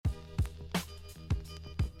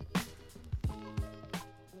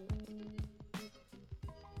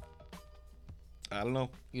I don't know.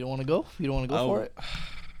 You don't want to go? You don't want to go for it?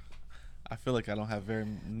 I feel like I don't have very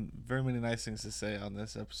many nice things to say on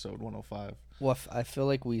this episode 105. Well, I feel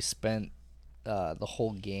like we spent the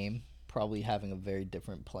whole game probably having a very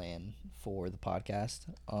different plan for the podcast.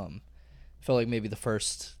 I feel like maybe the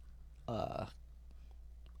first uh,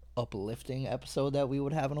 uplifting episode that we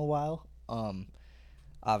would have in a while.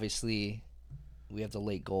 Obviously, we have the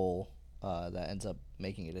late goal that ends up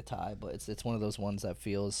making it a tie, but it's one of those ones that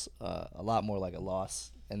feels a lot more like a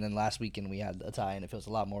loss. And then last weekend we had a tie, and it feels a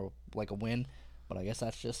lot more like a win. But I guess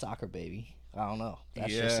that's just soccer, baby. I don't know.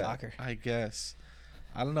 That's just Yeah, soccer. I guess.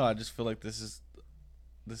 I don't know. I just feel like this is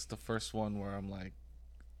the first one where I'm like,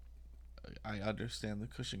 I understand the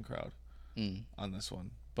Cushing crowd Mm. on this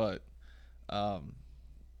one, but um,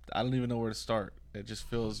 I don't even know where to start. It just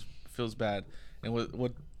feels bad. And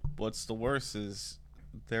what's the worst is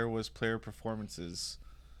there was player performances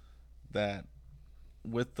that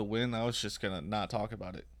with the win, I was just gonna not talk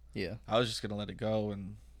about it. Yeah. I was just gonna let it go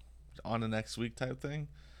and on the next week type thing.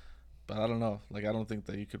 But I don't know. Like I don't think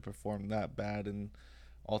that you could perform that bad and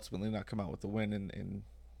ultimately not come out with the win and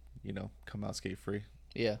come out skate free.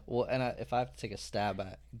 Yeah. Well, and if I have to take a stab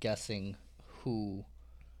at guessing who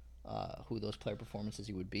who those player performances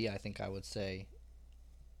you would be, I think I would say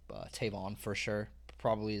Tavon for sure.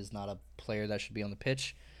 Probably is not a player that should be on the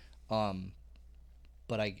pitch. Um,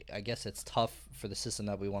 but I guess it's tough for the system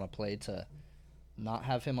that we want to play to not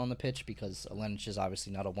have him on the pitch because Alenich is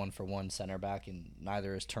obviously not a one-for-one center back, and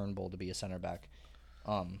neither is Turnbull to be a center back.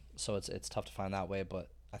 So it's tough to find that way, but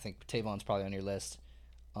I think Tavon's probably on your list.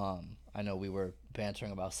 I know we were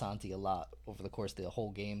bantering about Santi a lot over the course of the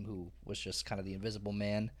whole game, who was just kind of the invisible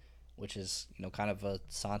man, which is kind of a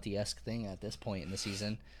Santi-esque thing at this point in the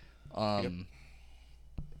season. Yep.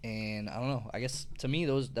 And I don't know. I guess to me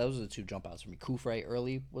those are the two jump outs for me. Kufre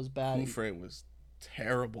early was bad. Kufre was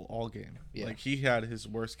terrible all game. Yeah. Like he had his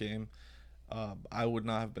worst game. I would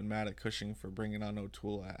not have been mad at Cushing for bringing on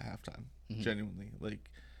O'Toole at halftime. Mhm. Genuinely, like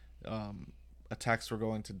attacks were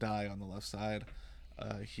going to die on the left side.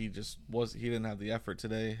 He just was. He didn't have the effort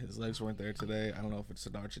today. His legs weren't there today. I don't know if it's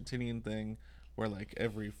an Argentinian thing, where like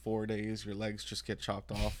every 4 days your legs just get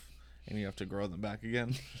chopped off and you have to grow them back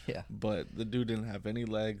again. Yeah. But the dude didn't have any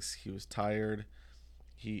legs. He was tired.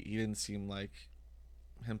 He didn't seem like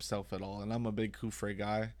himself at all. And I'm a big Kufre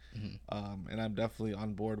guy, and I'm definitely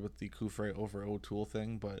on board with the Kufre over O'Toole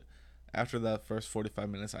thing. But after that first 45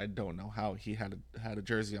 minutes, I don't know how he had a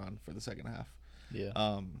jersey on for the second half.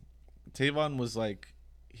 Yeah. Tavon was like,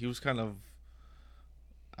 he was kind of,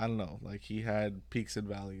 I don't know, like he had peaks and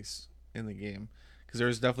valleys in the game because there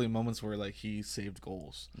was definitely moments where like he saved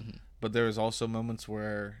goals, but there was also moments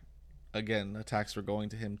where, again, attacks were going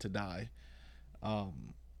to him to die.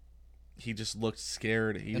 He just looked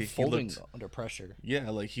scared. And folding under pressure. Yeah,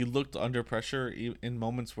 like he looked under pressure in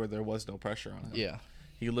moments where there was no pressure on him. Yeah.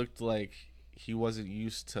 He looked like he wasn't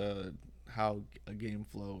used to how a game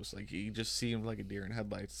flows. Like he just seemed like a deer in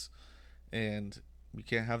headlights, and you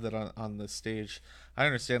can't have that on the stage. I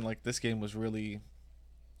understand like this game was really,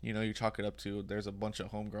 you chalk it up to there's a bunch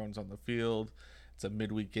of homegrowns on the field. It's a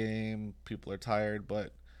midweek game. People are tired,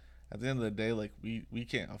 but at the end of the day, like we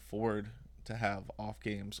can't afford to have off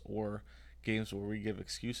games or games where we give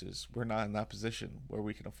excuses. We're not in that position where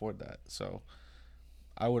we can afford that. So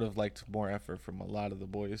I would have liked more effort from a lot of the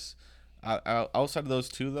boys. Outside of those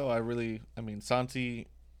two, though, Santi.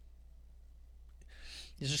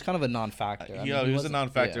 He's just kind of a non-factor. Yeah, he was a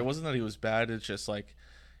non-factor. Yeah. It wasn't that he was bad. It's just like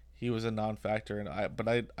he was a non-factor, and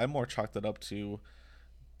I more chalked it up to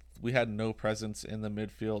we had no presence in the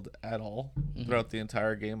midfield at all throughout the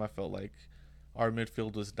entire game. I felt like our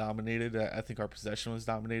midfield was dominated. I think our possession was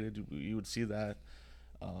dominated. You would see that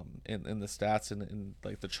in the stats and in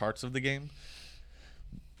like the charts of the game,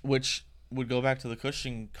 which would go back to the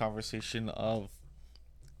Cushing conversation of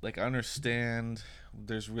like I understand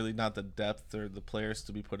there's really not the depth or the players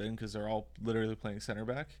to be put in because they're all literally playing center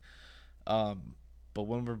back. But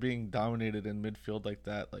when we're being dominated in midfield like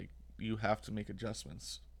that, like you have to make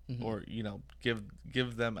adjustments or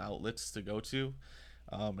give them outlets to go to.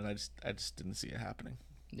 And I just didn't see it happening.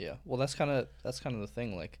 Yeah. Well, that's kind of the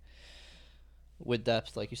thing. Like with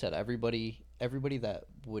depth, like you said, everybody that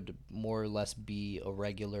would more or less be a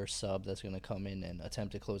regular sub that's going to come in and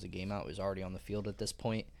attempt to close the game out is already on the field at this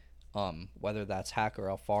point. Whether that's Hack or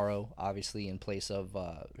Alfaro, obviously in place of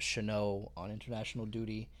Chanot on international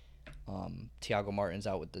duty. Thiago Martin's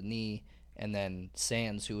out with the knee, and then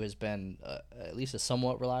Sands, who has been at least a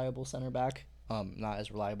somewhat reliable center back. Not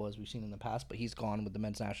as reliable as we've seen in the past, but he's gone with the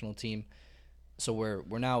men's national team. So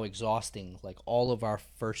we're now exhausting like all of our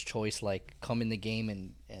first choice, like come in the game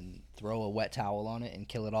and throw a wet towel on it and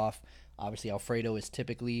kill it off. Obviously, Alfredo is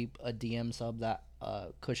typically a DM sub that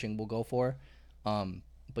Cushing will go for.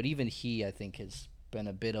 But even he, I think, has been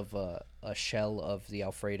a bit of a shell of the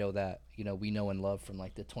Alfredo that, we know and love from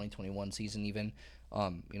like the 2021 season even,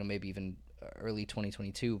 maybe even early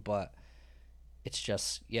 2022. But it's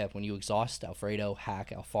just, when you exhaust Alfredo,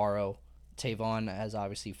 Hack, Alfaro, Tavon has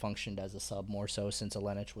obviously functioned as a sub more so since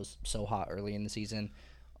Alenich was so hot early in the season.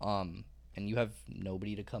 And you have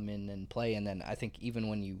nobody to come in and play. And then I think even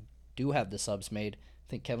when you do have the subs made, I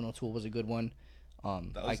think Kevin O'Toole was a good one.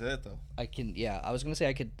 That was it, though. I was going to say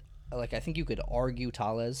I think you could argue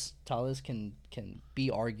Tales. Tales can be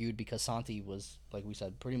argued because Santi was, like we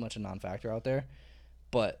said, pretty much a non-factor out there.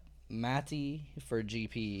 But Matty for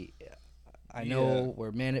GP, I know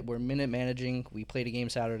we're minute managing. We played a game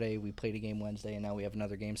Saturday, we played a game Wednesday, and now we have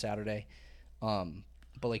another game Saturday.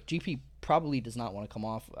 But like GP probably does not want to come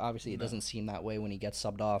off. Obviously, it doesn't seem that way when he gets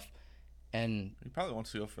subbed off. And he probably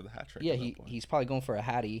wants to go for the hat trick. Yeah, he's probably going for a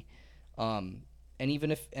hattie. And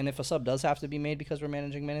even if a sub does have to be made because we're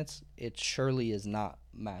managing minutes, it surely is not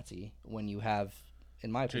Matty when you have,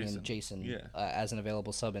 in my opinion, Jason as an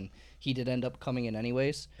available sub, and he did end up coming in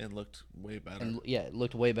anyways. It looked way better. And it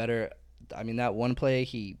looked way better. I mean, that one play,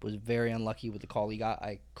 he was very unlucky with the call he got.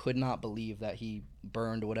 I could not believe that he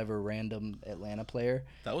burned whatever random Atlanta player.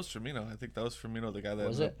 That was Firmino. I think that was Firmino, the guy that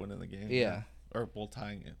ended up winning the game. Yeah. Or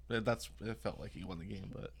tying it. It felt like he won the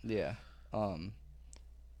game, but yeah.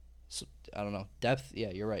 So, I don't know. Depth,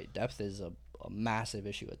 you're right. Depth is a massive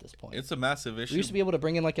issue at this point. It's a massive issue. We used to be able to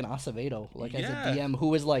bring in like an Acevedo, as a DM, who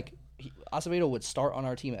was like, Acevedo would start on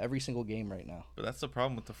our team every single game right now. But that's the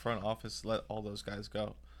problem with the front office. Let all those guys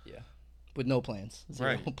go. Yeah. With no plans.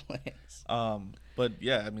 Zero plans. But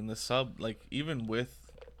yeah, I mean the sub, like even with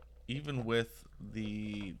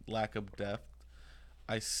the lack of depth,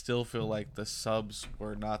 I still feel like the subs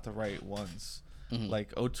were not the right ones. Mm-hmm.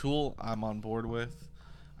 Like O'Toole, I'm on board with.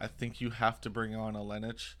 I think you have to bring on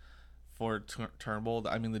Alenich for Turnbull.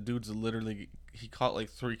 I mean, the dude's he caught like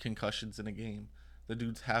 3 concussions in a game. The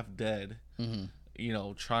dude's half dead.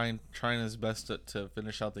 Mm-hmm. Trying his best to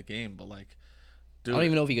finish out the game, but like, dude, I don't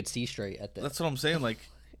even know if he could see straight at that. That's what I'm saying. Like,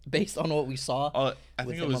 based on what we saw, I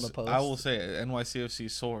think it was. On the post. I will say, NYCFC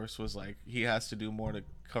source was like, he has to do more to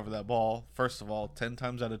cover that ball. First of all, 10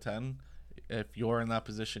 times out of 10, if you're in that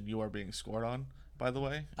position, you are being scored on. By the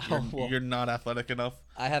way, you're not athletic enough.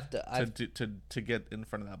 To get in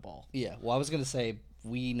front of that ball. Yeah. Well, I was gonna say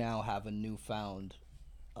we now have a newfound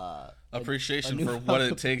appreciation for what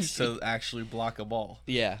it takes to actually block a ball.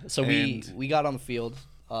 Yeah. So we got on the field,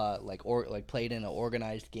 played in an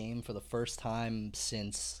organized game for the first time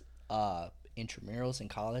since intramurals in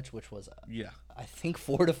college, which was I think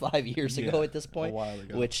 4 to 5 years ago at this point. A while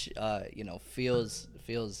ago. Which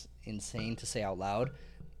feels insane to say out loud.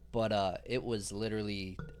 But it was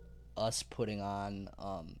literally us putting on.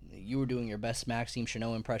 You were doing your best Maxime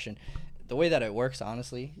Chanot impression. The way that it works,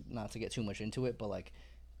 honestly, not to get too much into it, but like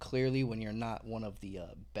clearly when you're not one of the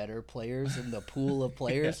better players in the pool of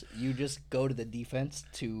players, you just go to the defense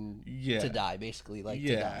to die, basically,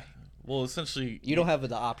 to die. Well, essentially, you don't have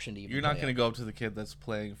the option to even. You're not going to go up to the kid that's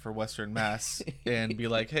playing for Western Mass and be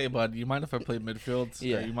like, "Hey, bud, you mind if I play midfield?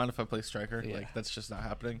 Or you mind if I play striker?" Yeah. Like, that's just not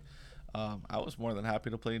happening. I was more than happy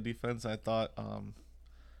to play in defense. I thought,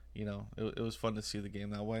 it was fun to see the game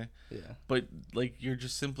that way. Yeah. But like, you're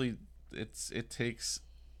just simply, it takes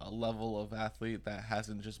a level of athlete that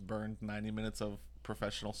hasn't just burned 90 minutes of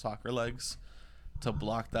professional soccer legs to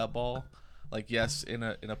block that ball. Like, yes, in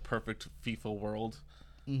a perfect FIFA world,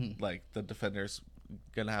 like the defender's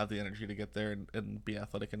gonna have the energy to get there and be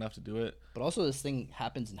athletic enough to do it. But also, this thing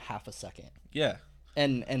happens in half a second. Yeah.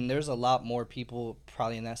 And there's a lot more people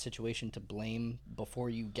probably in that situation to blame before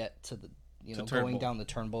you get to the going down the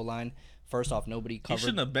Turnbull line. First off, nobody covered. He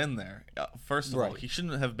shouldn't have been there. First of all, he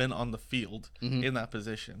shouldn't have been on the field in that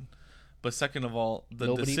position. But second of all,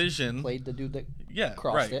 nobody decision played the dude that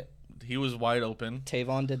crossed it. He was wide open.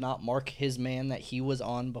 Tavon did not mark his man that he was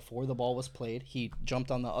on before the ball was played. He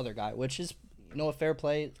jumped on the other guy, which is a fair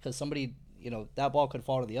play because somebody that ball could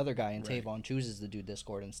fall to the other guy and Tavon chooses the dude that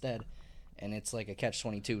scored instead. And it's like a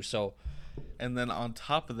catch-22. So, and then on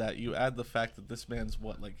top of that, you add the fact that this man's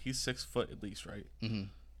he's 6 foot at least, right? Mm-hmm.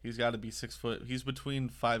 He's got to be 6 foot. He's between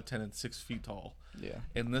 5'10" and 6 feet tall. Yeah.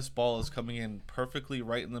 And this ball is coming in perfectly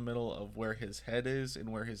right in the middle of where his head is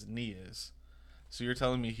and where his knee is. So you're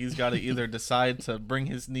telling me he's got to either decide to bring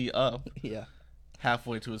his knee up,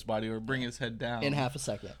 halfway to his body, or bring his head down in half a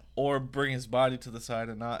second, or bring his body to the side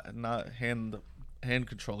and not hand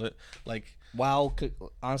control it, like.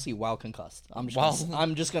 Honestly, while concussed. I'm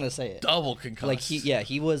just gonna say it. Double concussed. Like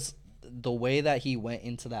he was the way that he went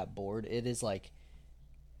into that board. It is like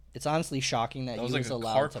it's honestly shocking that That he was like was a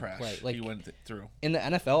allowed car to crash play. he Like went through. in the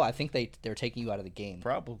NFL, I think they're taking you out of the game.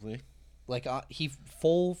 Probably. Like he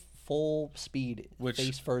full speed Which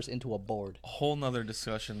face first into a board. whole nother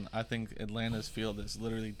discussion. I think Atlanta's field is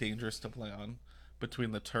literally dangerous to play on,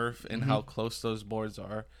 between the turf and how close those boards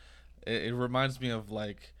are. It reminds me of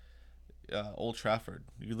like Old Trafford.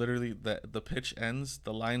 You literally the pitch ends,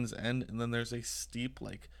 the lines end, and then there's a steep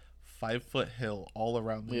like 5 foot hill all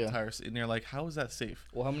around the entire. And you're like, how is that safe?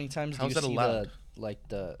 Well, how many times How do is you that see allowed?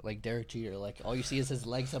 like Derek Jeter? Like all you see is his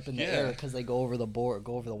legs up in the Yeah. air because they go over the board,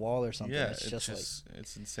 go over the wall or something. Yeah, It's just like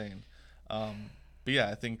it's insane. But yeah,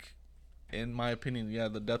 I think, in my opinion, yeah,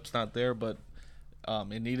 the depth's not there, but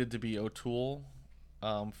it needed to be O'Toole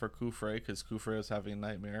for Kufre, because Kufre was having a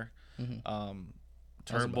nightmare.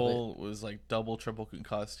 Turnbull was like double, triple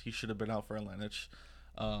concussed. He should have been out for Lenich.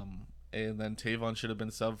 And then Tavon should have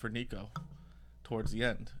been sub for Nico towards the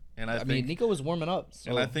end. And I mean, think Nico was warming up.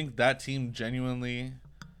 So. and I think that team genuinely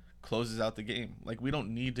closes out the game. Like, we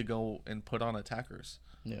don't need to go and put on attackers.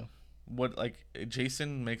 Yeah. What, like,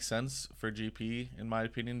 Jason makes sense for GP, in my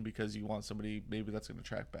opinion, because you want somebody maybe that's going to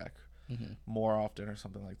track back more often or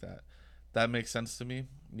something like that. That makes sense to me.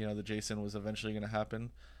 You know, the Jason was eventually going to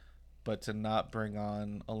happen. But to not bring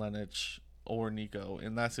on Alenich or Nico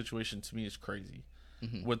in that situation, to me, is crazy.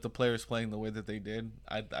 With the players playing the way that they did,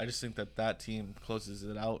 I just think that team closes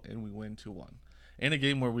it out and we win 2-1. In a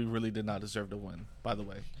game where we really did not deserve to win, by the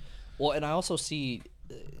way. Well, and I also see,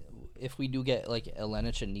 if we do get like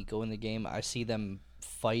Alenich and Nico in the game, I see them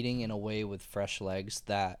fighting in a way with fresh legs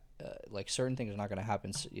that like certain things are not going to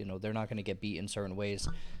happen. You know, they're not going to get beat in certain ways.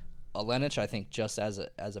 Alenich, I think, just as a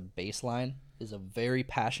baseline, is a very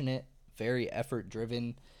passionate, very effort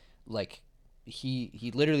driven, like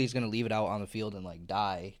he literally is going to leave it out on the field and like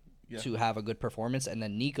die to have a good performance. And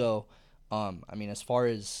then Nico, I mean, as far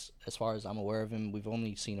as I'm aware of him, we've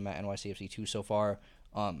only seen him at NYCFC 2 so far.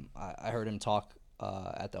 I heard him talk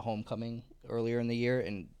at the homecoming earlier in the year,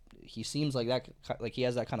 and he seems like that, like he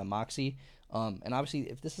has that kind of moxie. And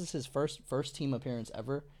obviously, if this is his first team appearance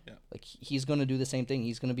ever, like he's going to do the same thing.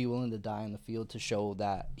 He's going to be willing to die on the field to show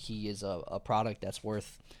that he is a product that's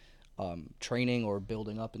worth training or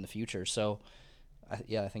building up in the future. So,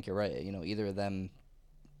 I think you're right. You know, either of them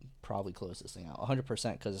probably close this thing out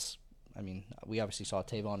 100%, because, I mean, we obviously saw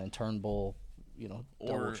Tavon and Turnbull, you know,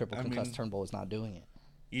 double, triple concussed. Turnbull is not doing it.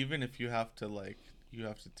 Even if you have to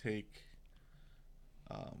take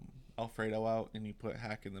Alfredo out and you put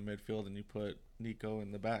Hack in the midfield and you put Nico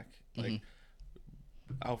in the back, like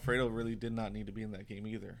Alfredo really did not need to be in that game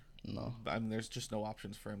either. No, I mean, there's just no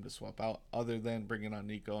options for him to swap out other than bringing on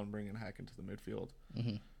Nico and bringing Hack into the midfield.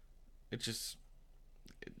 It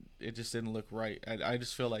just didn't look right. I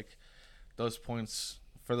just feel like those points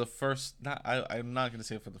for the first, I'm not going to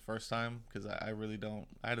say it for the first time, because I really don't.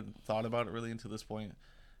 I hadn't thought about it really until this point,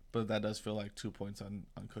 but that does feel like 2 points on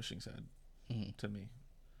Cushing's head to me,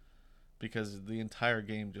 because the entire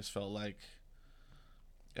game just felt like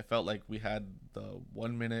we had the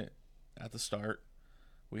 1 minute at the start.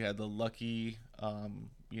 We had the lucky,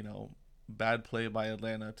 bad play by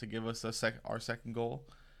Atlanta to give us our second goal,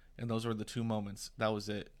 and those were the 2 moments. That was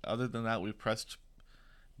it. Other than that, we pressed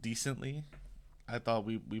decently. I thought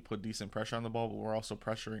we put decent pressure on the ball, but we're also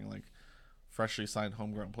pressuring like freshly signed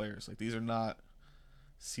homegrown players. Like, these are not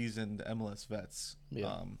seasoned MLS vets.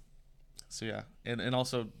 So yeah, and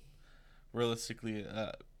also realistically,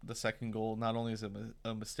 the second goal not only is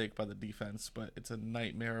a mistake by the defense, but it's a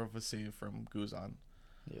nightmare of a save from Guzan.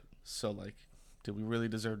 Yep. So, like, did we really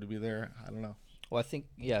deserve to be there? I don't know. Well, I think,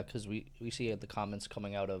 because we see the comments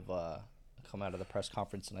coming out of the press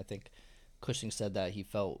conference, and I think Cushing said that he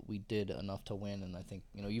felt we did enough to win, and I think,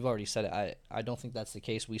 you know, you've already said it. I don't think that's the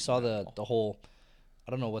case. We saw the whole,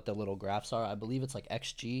 I don't know what the little graphs are. I believe it's like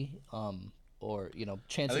XG, or, you know,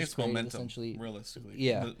 chances I think it's created, momentum, essentially. realistically.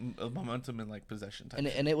 Yeah. Momentum and, like, possession type.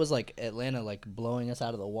 And it was like Atlanta, like, blowing us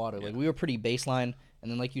out of the water. Like, we were pretty baseline,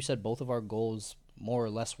 and then, like you said, both of our goals more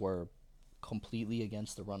or less were completely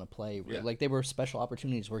against the run of play. Like, they were special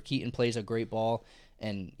opportunities where Keaton plays a great ball,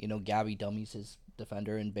 and, you know, Gabby dummies his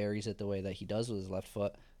defender and buries it the way that he does with his left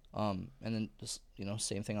foot. And then just, you know,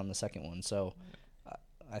 same thing on the second one. So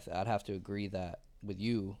I'd have to agree that with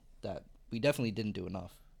you that we definitely didn't do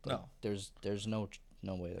enough. Like, no, there's no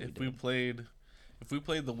way that if we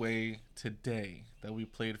played the way today that we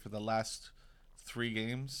played for the last 3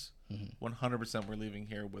 games, 100% we're leaving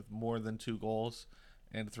here with more than 2 goals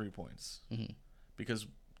and 3 points, because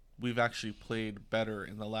we've actually played better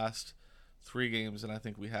in the last 3 games than I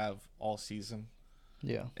think we have all season.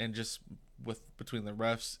 Yeah, and just between the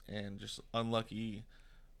refs and just unlucky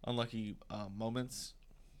moments,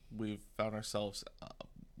 we've found ourselves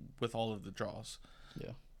with all of the draws.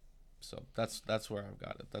 Yeah. So that's where I've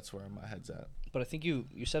got it. That's where my head's at. But I think you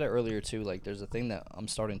said it earlier too. Like, there's a thing that I'm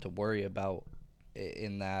starting to worry about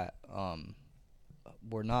in that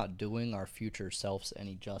we're not doing our future selves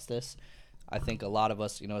any justice. I think a lot of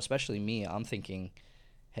us, especially me, I'm thinking,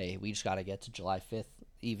 hey, we just got to get to July 5th.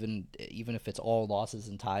 Even if it's all losses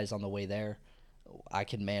and ties on the way there, I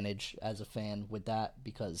can manage as a fan with that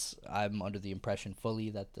because I'm under the impression fully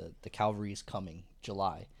that the Calvary is coming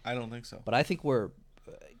July. I don't think so. But I think we're,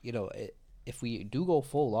 if we do go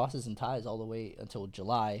full losses and ties all the way until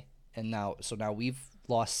July, and now we've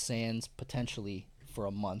lost Sands potentially for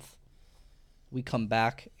a month. We come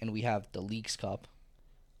back and we have the Leagues Cup,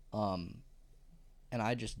 and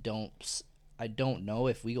I don't know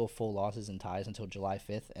if we go full losses and ties until July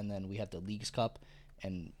 5th, and then we have the Leagues Cup,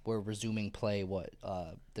 and we're resuming play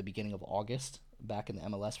the beginning of August back in the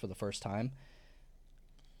MLS for the first time.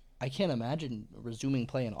 I can't imagine resuming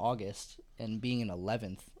play in August and being in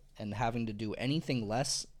 11th and having to do anything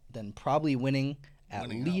less than probably winning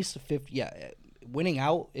least 50. Yeah, winning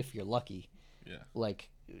out if you're lucky. Yeah. Like,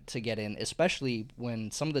 to get in, especially when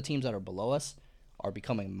some of the teams that are below us are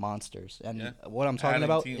becoming monsters. And what I'm talking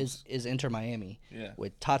about is Inter Miami. Yeah.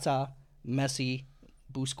 With Tata, Messi,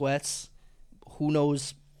 Busquets, who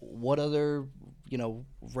knows what other,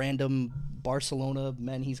 random Barcelona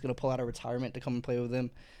men he's going to pull out of retirement to come and play with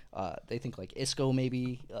him. They think like Isco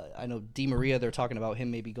maybe. I know Di Maria, they're talking about him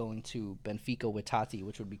maybe going to Benfica with Tati,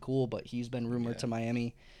 which would be cool, but he's been rumored to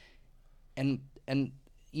Miami. And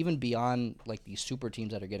even beyond like these super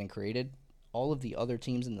teams that are getting created, all of the other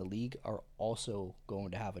teams in the league are also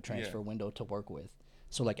going to have a transfer window to work with.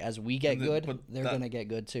 So like as we get good, they're going to get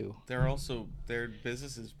good too. Their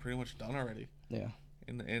business is pretty much done already. Yeah.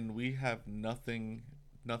 And we have nothing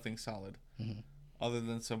solid other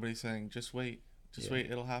than somebody saying, just wait,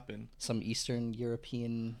 wait, it'll happen. Some Eastern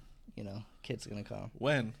European, kid's going to come.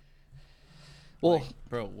 When? Well,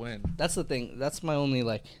 bro, when? That's the thing. That's the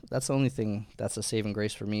only thing that's a saving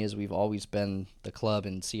grace for me is we've always been the club,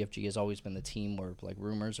 and CFG has always been the team where like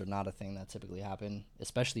rumors are not a thing that typically happen,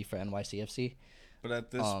 especially for NYCFC. But at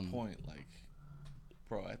this point,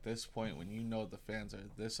 at this point when the fans are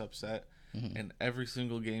this upset, and every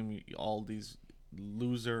single game, all these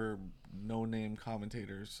loser, no-name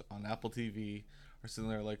commentators on Apple TV are sitting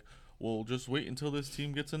there like, well, just wait until this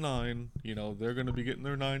team gets a 9. They're going to be getting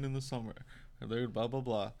their 9 in the summer. They're blah, blah,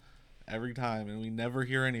 blah. Every time, and we never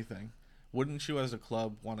hear anything. Wouldn't you as a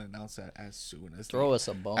club want to announce that as soon as... Throw us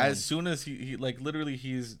a bone. As soon as he literally,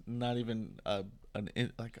 he's not even a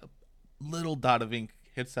little dot of ink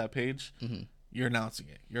hits that page, you're announcing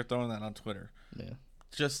it. You're throwing that on Twitter. Yeah.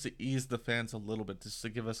 Just to ease the fans a little bit, just to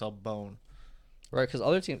give us a bone. Right, because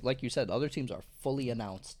other teams, like you said, other teams are fully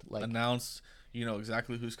announced. Announced,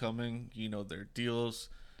 exactly who's coming, their deals,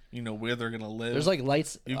 where they're going to live. There's like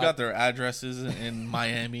lights. You've got their addresses in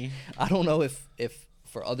Miami. I don't know if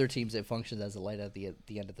for other teams it functions as a light at the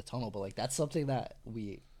end of the tunnel, but like that's something that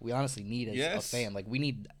we honestly need as a fan. Like we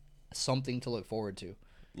need something to look forward to.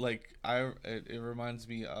 Like it reminds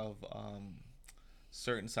me of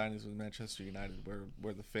certain signings with Manchester United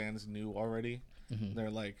where the fans knew already.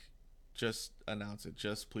 They're like, just announce it,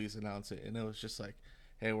 just please announce it. And it was just like,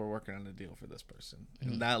 hey, we're working on a deal for this person.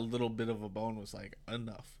 And that little bit of a bone was like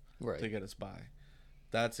enough to get us by.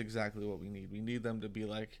 That's exactly what we need. We need them to be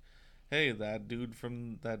like, hey, that dude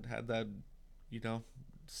that had that,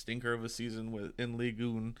 stinker of a season in Ligue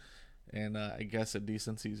 1 and I guess a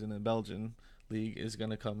decent season in Belgian league is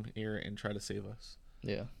going to come here and try to save us.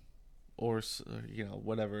 Yeah. Or,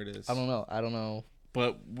 whatever it is. I don't know.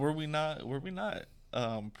 But were we not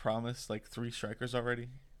promised like 3 strikers already?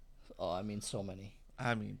 Oh, I mean, so many.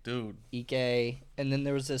 I mean, dude. Ike, and then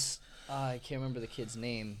there was this. I can't remember the kid's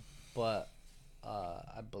name, but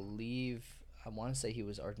I want to say he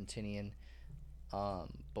was Argentinian.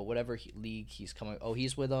 But whatever league he's coming. Oh,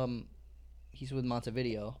 he's with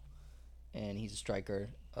Montevideo, and he's a striker.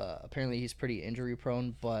 Apparently, he's pretty injury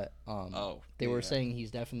prone, but they were saying he's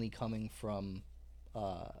definitely coming from.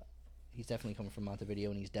 He's definitely coming from Montevideo,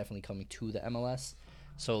 and he's definitely coming to the MLS.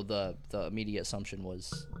 So the immediate assumption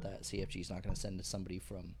was that CFG is not going to send somebody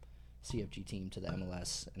from CFG team to the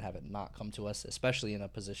MLS and have it not come to us, especially in a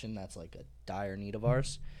position that's like a dire need of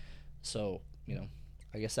ours. So,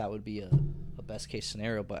 I guess that would be a best case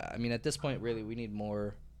scenario. But I mean, at this point, really, we need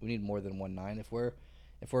more than 1-9.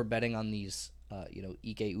 If we're betting on these,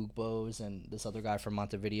 Ike Ugbos and this other guy from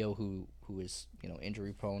Montevideo who is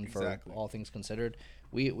injury prone for all things considered,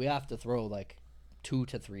 we have to throw like 2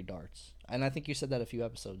 to 3 darts. And I think you said that a few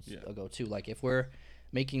episodes ago too. Like if we're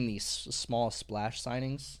making these small splash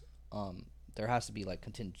signings, there has to be like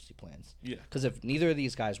contingency plans. Yeah. Because if neither of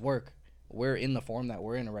these guys work, we're in the form that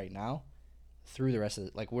we're in right now. Through the rest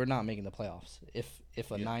of we're not making the playoffs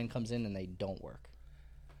if a 9 comes in and they don't work,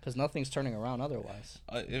 because nothing's turning around otherwise.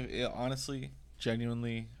 Honestly,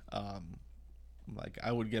 genuinely, like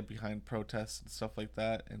I would get behind protests and stuff like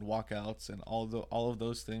that and walkouts and all of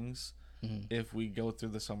those things if we go through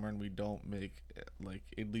the summer and we don't make like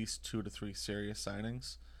at least 2 to 3 serious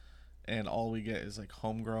signings, and all we get is like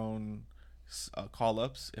homegrown call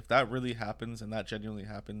ups. If that really happens and that genuinely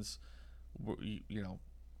happens, you know,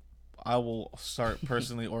 I will start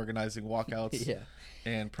personally organizing walkouts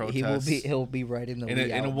and protests. He'll be right in the and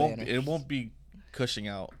it won't be Cushing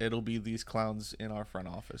out. It'll be these clowns in our front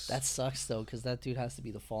office. That sucks though, because that dude has to be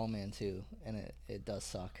the fall man too, and it does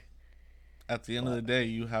suck. At the end of the day,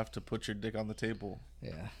 you have to put your dick on the table.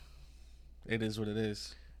 Yeah, it is what it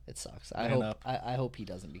is. It sucks. I hope he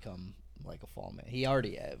doesn't become like a fall man. He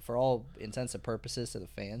already, for all intents and purposes to the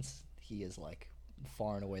fans, he is like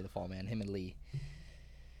far and away the fall man. Him and Lee.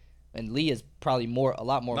 And Lee is probably a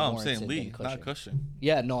lot more. No, I'm saying Lee, not Cushing.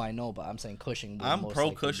 Yeah, no, I know, but I'm saying Cushing. I'm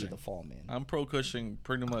pro Cushing. The fall man. I'm pro Cushing,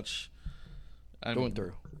 pretty much. Going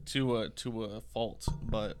through to a fault,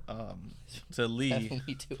 but to Lee.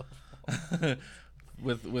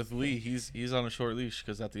 with Lee, he's on a short leash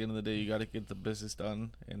because at the end of the day, you got to get the business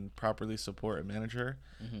done and properly support a manager,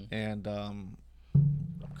 and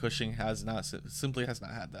Cushing simply has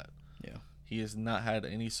not had that. Yeah, he has not had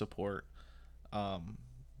any support.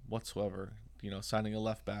 Whatsoever. Signing a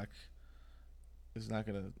left back is not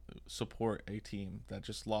going to support a team that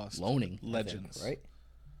just lost loaning legends, think, right?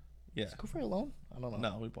 Yeah. Is it go for a loan? I don't know.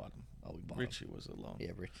 No, we bought him. Oh, we bought Richie him. was a loan. Yeah,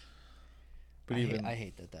 Rich. But I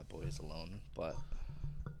hate that boy is alone, but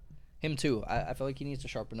him too. I feel like he needs to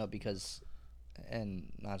sharpen up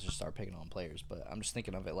and not just start picking on players, but I'm just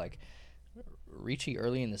thinking of it like Richie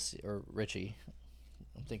early in this, or Richie.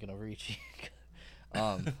 I'm thinking of Richie.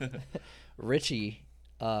 Richie.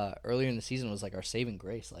 Earlier in the season was like our saving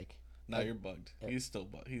grace. You're bugged. He's still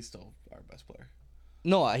our best player.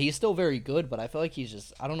 No, he's still very good, but I feel like he's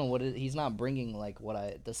just, I don't know what he's not bringing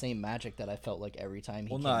the same magic that I felt like every time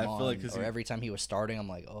he came on, I feel like every time he was starting, I'm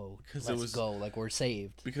like, oh, let's go, like we're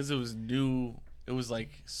saved. Because it was new. It was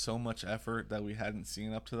like so much effort that we hadn't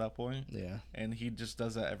seen up to that point. Yeah. And he just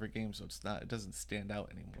does that every game, so it doesn't stand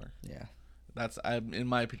out anymore. Yeah. In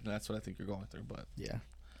my opinion, that's what I think you're going through. But yeah.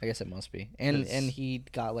 I guess it must be. And he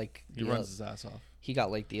got he runs his ass off. He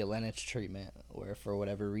got the Alenich treatment, where for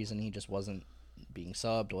whatever reason he just wasn't being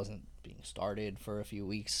subbed, wasn't being started for a few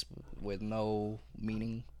weeks with no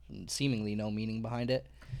meaning, seemingly no meaning behind it.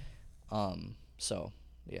 So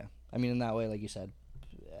yeah, I mean in that way, like you said,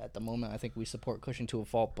 at the moment I think we support Cushing to a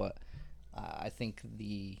fault, but I think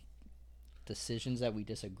the decisions that we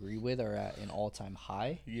disagree with are at an all-time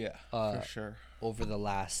high. Yeah, for sure. Over the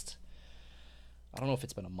last, I don't know if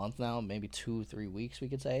it's been a month now, maybe 2-3 weeks we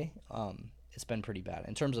could say. It's been pretty bad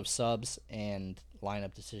in terms of subs and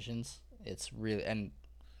lineup decisions. It's really, and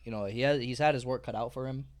he's had his work cut out for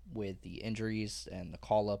him with the injuries and the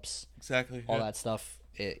call-ups. Exactly. All that stuff.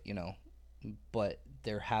 But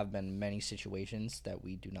there have been many situations that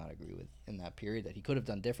we do not agree with in that period that he could have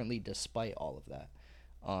done differently despite all of that.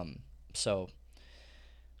 So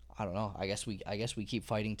I don't know. I guess we keep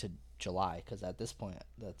fighting to July, because at this point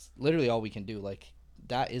that's literally all we can do. Like,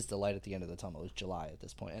 that is the light at the end of the tunnel, is July at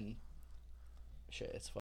this point. And shit, it's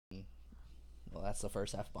fucking, well, that's the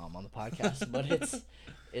first F-bomb on the podcast. But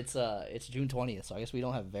it's June 20th, so I guess we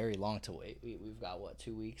don't have very long to wait. We've got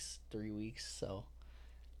 2 weeks, 3 weeks, so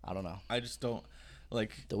I don't know. I just don't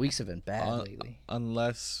like, the weeks have been bad lately,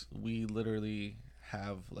 unless we literally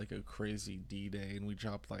have like a crazy D-Day and we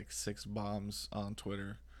drop 6 bombs on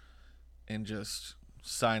Twitter and just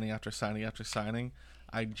signing after signing after signing.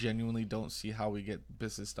 I genuinely don't see how we get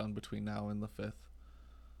business done between now and the 5th.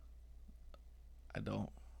 I don't.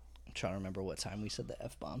 I'm trying to remember what time we said the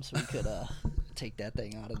F-bomb so we could take that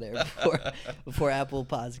thing out of there before Apple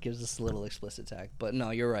Pods gives us a little explicit tag. But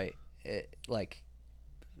no, you're right.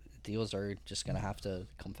 Deals are just gonna have to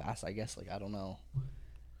come fast, I guess. I don't know.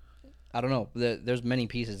 There's many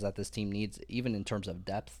pieces that this team needs, even in terms of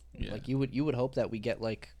depth. Yeah. You would hope that we get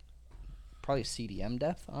probably CDM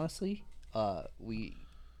depth, honestly. We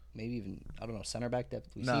maybe even, I don't know, center back depth.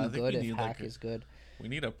 We seem good if Hack is good. We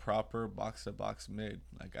need a proper box to box mid.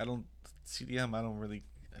 CDM, I don't really,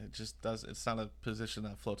 it just does, it's not a position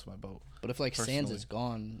that floats my boat. But if Sands is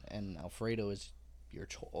gone and Alfredo is you're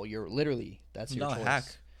literally, that's your choice.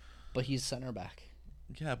 Hack. But he's center back.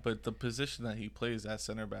 Yeah, but the position that he plays at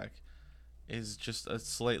center back is just a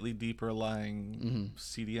slightly deeper lying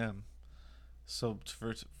CDM. So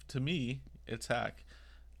to me, it's Hack.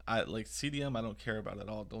 I like CDM. I don't care about it at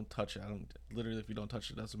all. Don't touch it. I don't. Literally, if you don't touch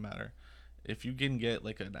it, it doesn't matter. If you can get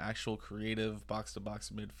like an actual creative box to box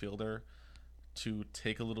midfielder to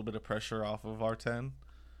take a little bit of pressure off of our 10,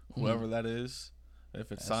 whoever that is,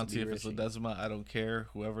 if it's Santi, if it's Ledesma, I don't care.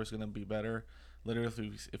 Whoever's gonna be better.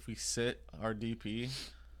 Literally, if we sit our DP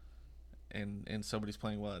and somebody's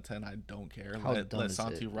playing well at 10, I don't care. Let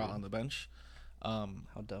Santi rot on the bench. How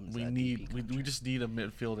dumb is we that? We just need a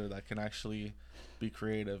midfielder that can actually be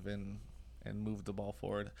creative and move the ball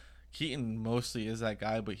forward. Keaton mostly is that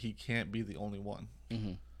guy, but he can't be the only one.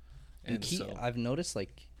 Mm-hmm. And I've noticed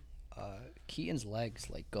like Keaton's legs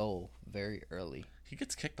like go very early. He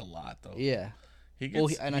gets kicked a lot though. Yeah.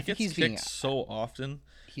 I think he's kicked so often.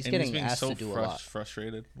 He's getting asked to do a lot.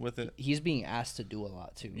 Frustrated with it. He's being asked to do a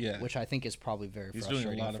lot too. Yeah. Which I think is probably very frustrating for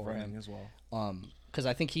him. He's doing a lot of running as well. Because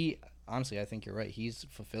I think honestly, I think you're right. He's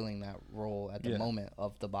fulfilling that role at the moment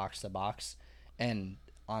of the box to box, and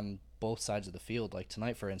on both sides of the field. Like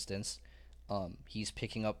tonight, for instance, he's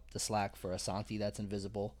picking up the slack for a Santi that's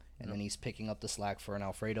invisible, and then he's picking up the slack for an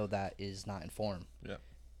Alfredo that is not in form. Yeah.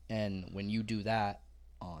 And when you do that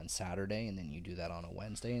on Saturday, and then you do that on a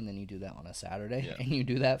Wednesday, and then you do that on a Saturday, and you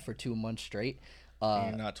do that for 2 months straight.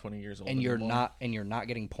 And you're not 20 years old and anymore. you're not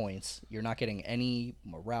getting points. You're not getting any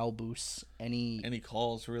morale boosts, any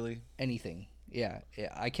calls really, anything. Yeah,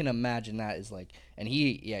 I can imagine that is like, and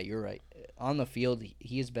you're right. On the field,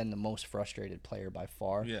 he has been the most frustrated player by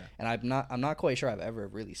far. Yeah, and I'm not quite sure I've ever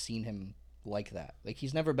really seen him like that. Like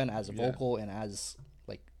he's never been as vocal and as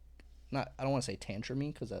like, I don't want to say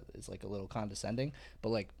tantrumy because that is like a little condescending, but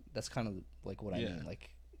like that's kind of like what I mean.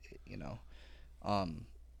 Like, you know,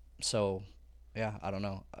 so. Yeah, I don't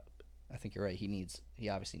know. I think you're right. He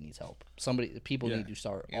obviously needs help. People need to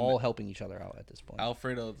start all helping each other out at this point.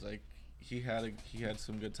 Alfredo, like he had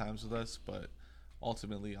some good times with us, but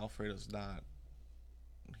ultimately Alfredo's not.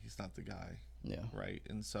 He's not the guy. Yeah. Right.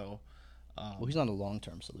 And so. He's not a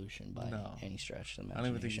long-term solution by any stretch of the imagination. I don't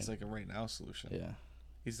even think he's like a right now solution. Yeah.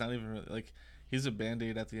 He's not even really, like he's a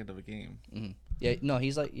Band-Aid at the end of a game. Mm-hmm. Yeah. No,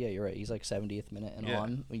 he's like you're right. He's like 70th minute and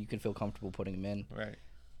on when you can feel comfortable putting him in. Right.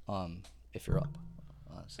 If you're up,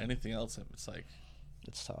 honestly. Anything else, it's like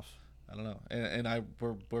it's tough. I don't know, and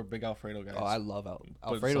we're big Alfredo guys. Oh, I love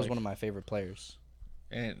Alfredo's one of my favorite players.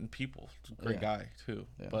 And people, great guy too.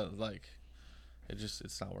 Yeah. But like,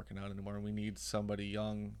 it's not working out anymore. We need somebody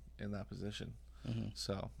young in that position. Mm-hmm.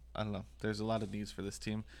 So I don't know. There's a lot of needs for this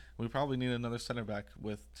team. We probably need another center back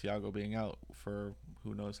with Thiago being out for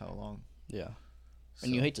who knows how long. Yeah,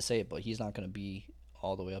 and you hate to say it, but he's not going to be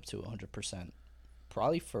all the way up to 100%.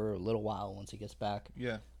 Probably for a little while once he gets back.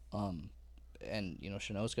 Yeah. And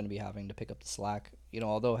Chanot's going to be having to pick up the slack.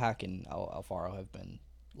 Although Hack and Alfaro have been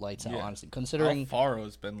lights out, honestly. Considering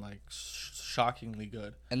Alfaro's been like shockingly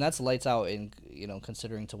good, and that's lights out in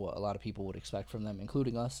considering to what a lot of people would expect from them,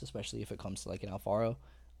 including us, especially if it comes to like an Alfaro.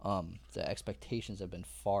 The expectations have been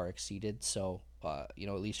far exceeded. So at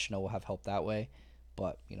least Chanot will have help that way.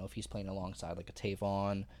 But if he's playing alongside like a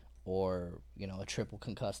Tavon or a triple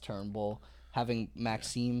concussed Turnbull. Having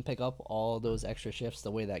Maxime pick up all those extra shifts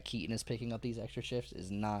the way that Keaton is picking up these extra shifts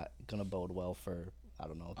is not going to bode well for, I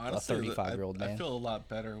don't know, honestly, a 35-year-old man. I feel a lot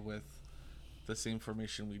better with the same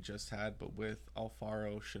formation we just had, but with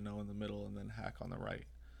Alfaro, Chanot in the middle, and then Hack on the right.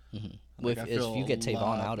 Mm-hmm. If you get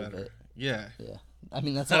Tavon out of it. Yeah. Yeah. I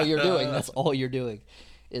mean, that's all you're doing. That's all you're doing.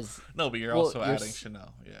 No, but you're also adding Chanot.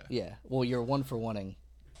 Yeah. Yeah. Well, you're 1-for-1ing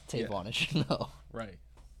Tavon and Chanot. Right.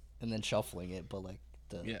 And then shuffling it, but like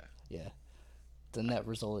Yeah. The net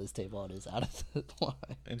result is Tavon is out of the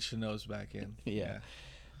line. And Chanot's back in. Yeah,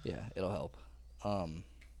 it'll help.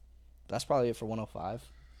 That's probably it for 105.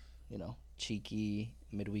 Cheeky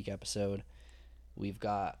midweek episode. We've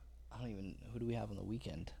got, who do we have on the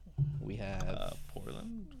weekend? We have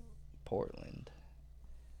Portland.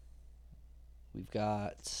 We've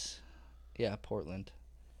got, Portland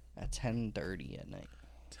at 10:30 at night.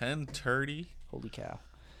 10:30? Holy cow.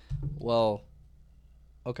 Well...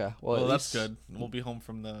 Okay. Well, that's good. We'll be home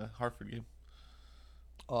from the Hartford game.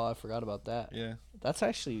 Oh, I forgot about that. Yeah. That's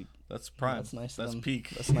actually... That's prime. That's nice. That's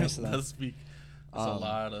peak. That's nice of them. That's peak.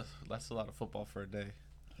 That's a lot of football for a day.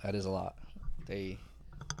 That is a lot.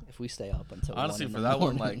 If we stay up until honestly for that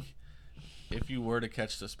one, like, if you were to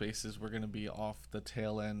catch the spaces, we're gonna be off the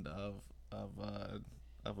tail end of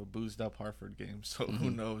a boozed up Hartford game. So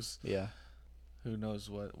who knows? Yeah. Who knows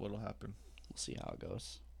what'll happen? We'll see how it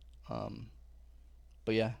goes.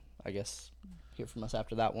 But yeah, I guess hear from us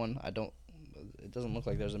after that one. It doesn't look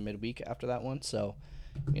like there's a midweek after that one, so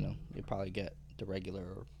you'll probably get the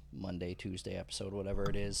regular Monday, Tuesday episode, whatever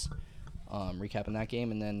it is, recapping that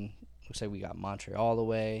game, and then looks like we got Montreal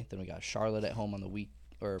away, then we got Charlotte at home on the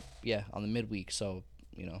on the midweek. So,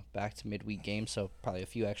 back to midweek games. So probably a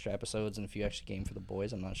few extra episodes and a few extra games for the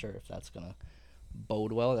boys. I'm not sure if that's going to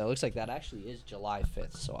bode well. That looks like that actually is July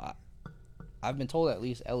 5th. So I've been told, at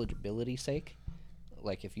least eligibility sake,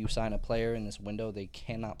 like if you sign a player in this window, they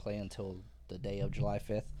cannot play until the day of July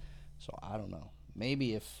 5th. So I don't know.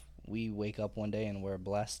 Maybe if we wake up one day and we're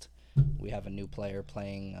blessed, we have a new player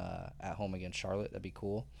playing at home against Charlotte. That'd be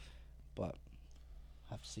cool. But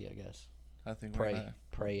I have to see, I guess. I think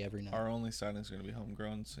Pray every night. Our only signing is going to be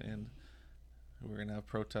homegrowns, and we're going to have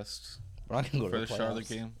protests. We're not going to go to the the Charlotte playoffs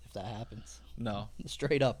game if that happens. No,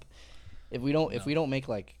 Straight up. If we don't make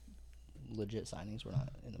like legit signings, we're not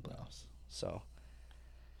in the playoffs. So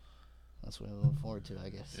that's what we look forward to, I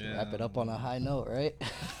guess. Yeah. Wrap it up on a high note, right?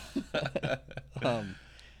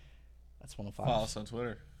 That's 105. Follow us on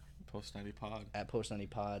Twitter, Post90Pod. At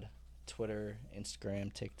Post90Pod, Twitter,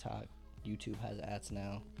 Instagram, TikTok, YouTube has ads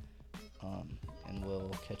now. And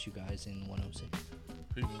we'll catch you guys in 106.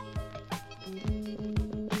 Peace.